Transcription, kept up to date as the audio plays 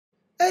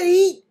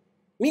Alright,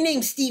 me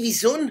name's Stevie's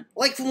son,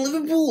 like from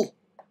Liverpool.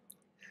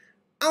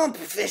 I'm a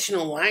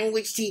professional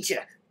language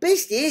teacher,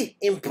 based here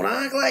in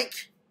Prague,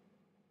 like.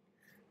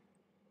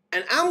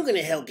 And I'm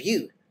gonna help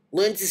you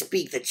learn to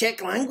speak the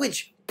Czech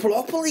language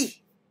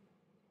properly.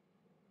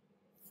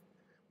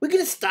 We're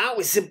gonna start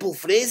with simple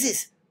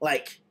phrases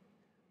like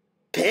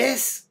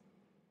pes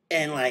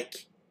and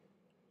like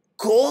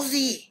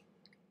cozy.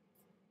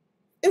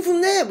 And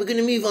from there we're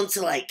gonna move on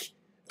to like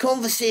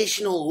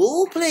conversational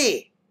role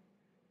play.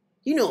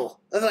 You know,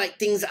 of like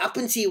things that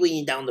happen to you when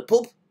you're down the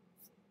pub.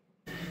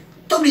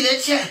 Dobrý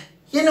večer,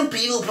 jenom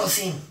pivo,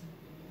 prosím.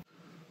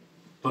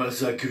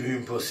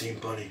 Pasakuhum, prosím,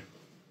 pani.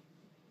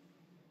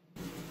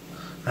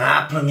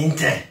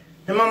 Promiňte,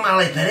 nemám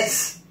malý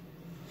penis.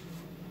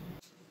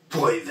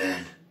 Pojď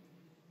ven.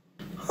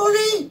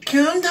 Holly,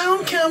 calm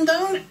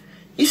down.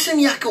 Jsem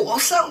jako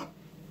osel,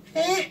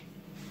 eh?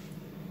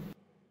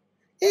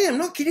 Yeah, I'm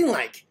not kidding,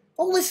 like,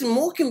 all this and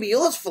more can be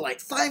yours for like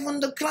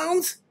 500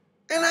 crowns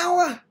an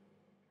hour.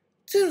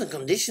 Terms and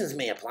conditions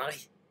may apply.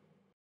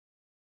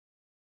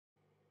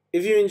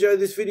 If you enjoyed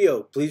this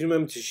video, please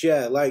remember to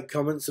share, like,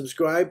 comment,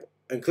 subscribe,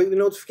 and click the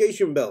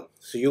notification bell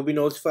so you'll be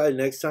notified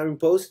next time we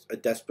post a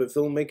Desperate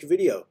Filmmaker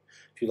video.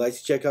 If you'd like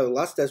to check out the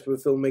last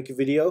Desperate Filmmaker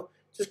video,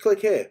 just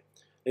click here.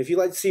 And if you'd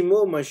like to see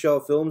more of my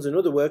short films and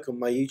other work on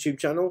my YouTube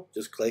channel,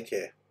 just click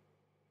here.